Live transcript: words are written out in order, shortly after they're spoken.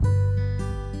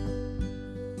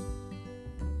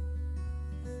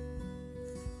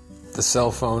the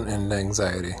cell phone and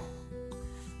anxiety.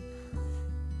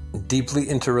 Deeply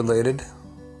interrelated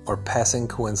or passing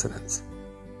coincidence.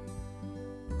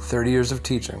 30 years of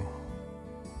teaching.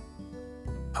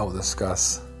 I will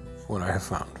discuss what I have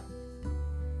found.